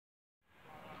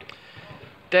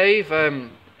Dave,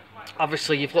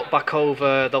 obviously you've looked back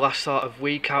over the last sort of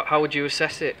week. How would you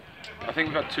assess it? I think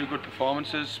we've had two good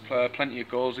performances, plenty of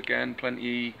goals again,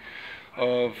 plenty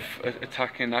of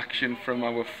attacking action from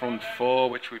our front four,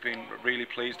 which we've been really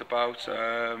pleased about.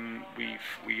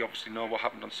 We obviously know what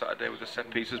happened on Saturday with the set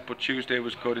pieces, but Tuesday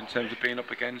was good in terms of being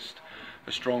up against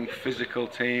a strong physical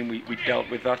team. We dealt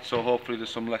with that, so hopefully there's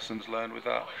some lessons learned with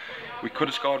that. We could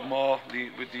have scored more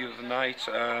with the other night.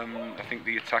 I think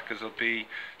the attackers will be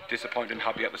disappointed and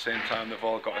happy at the same time. They've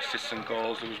all got assists and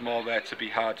goals. There was more there to be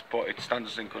had, but it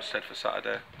stands us in good stead for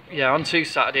Saturday. Yeah, on to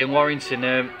Saturday in Warrington.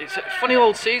 It's a funny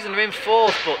old season. They're in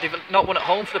fourth, but they've not won at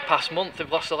home for the past month.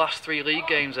 They've lost the last 3 league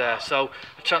games there, so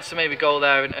a chance to maybe go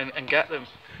there and get them.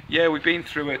 Yeah, we've been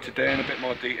through it today in a bit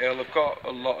more detail. They've got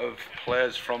a lot of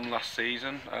players from last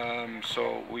season,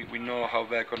 so we know how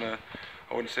they're going to,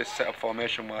 I wouldn't say set up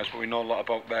formation wise, but we know a lot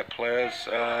about their players.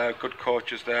 Good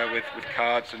coaches there with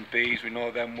cards and Bs, we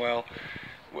know them well.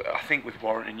 I think with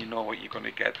Warrington you know what you're going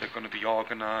to get. They're going to be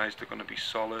organised, they're going to be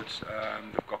solid,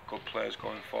 they've got good players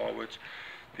going forward.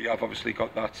 They have obviously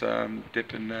got that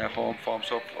dip in their home form,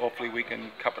 so hopefully we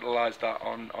can capitalise that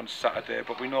on Saturday.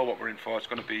 But we know what we're in for. It's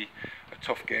going to be a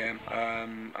tough game,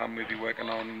 and we'll be working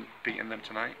on beating them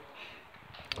tonight.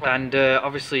 And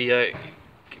obviously a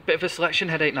bit of a selection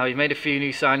headache now. You've made a few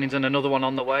new signings and another one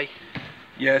on the way.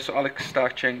 Yeah, so Alex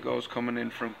Starchenko's coming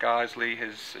in from Guiseley.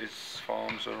 His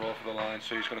forms are over the line,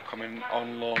 so he's going to come in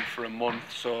on loan for a month.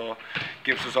 So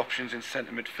gives us options in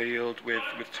centre midfield with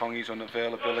Tongi's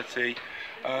unavailability.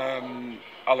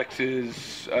 Alex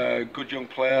is a good young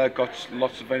player, got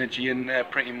lots of energy in there,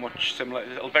 pretty much similar,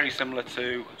 very similar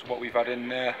to what we've had in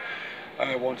there.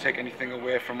 Won't take anything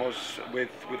away from us with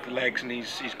legs, and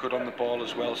he's good on the ball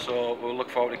as well. So we'll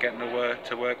look forward to getting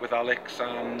to work with Alex.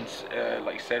 And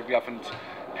like you said, we haven't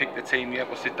picked the team yet.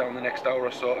 We'll sit down the next hour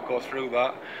or so to go through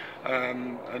that.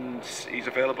 And he's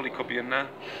available. He could be in there.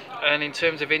 And in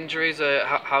terms of injuries,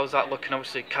 how's that looking?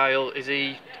 Obviously, Kyle, is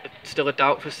he still a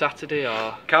doubt for Saturday?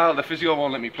 Or Kyle, the physio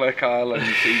won't let me play Kyle, and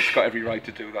he's got every right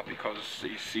to do that because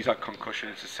he's had concussion.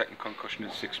 It's his second concussion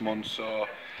in 6 months, so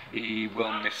he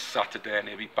will miss Saturday, and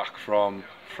he'll be back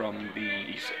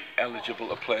he's eligible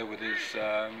to play with his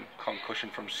concussion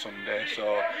from Sunday,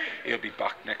 so he'll be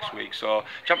back next week. So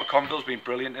Jack McConville's been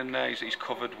brilliant in there. He's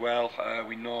covered well.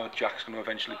 We know Jack's going to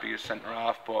eventually be a centre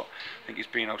half, but I think he's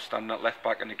been outstanding at left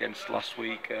back. And against last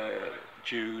week,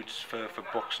 Jude's for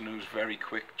Buxton, who's very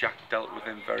quick. Jack dealt with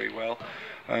him very well,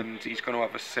 and he's going to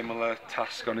have a similar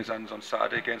task on his hands on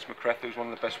Saturday against McGurk, who's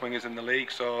one of the best wingers in the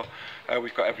league. So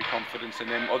we've got every confidence in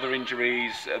him. Other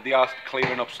injuries, they are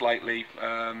clearing up slightly.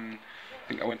 I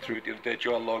think I went through it the other day.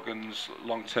 Joel Logan's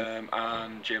long term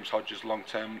and James Hodges long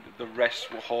term. The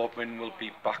rest we're hoping will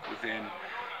be back within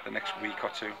the next week or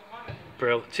two.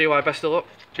 Brill. TY, best of luck.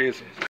 Cheers.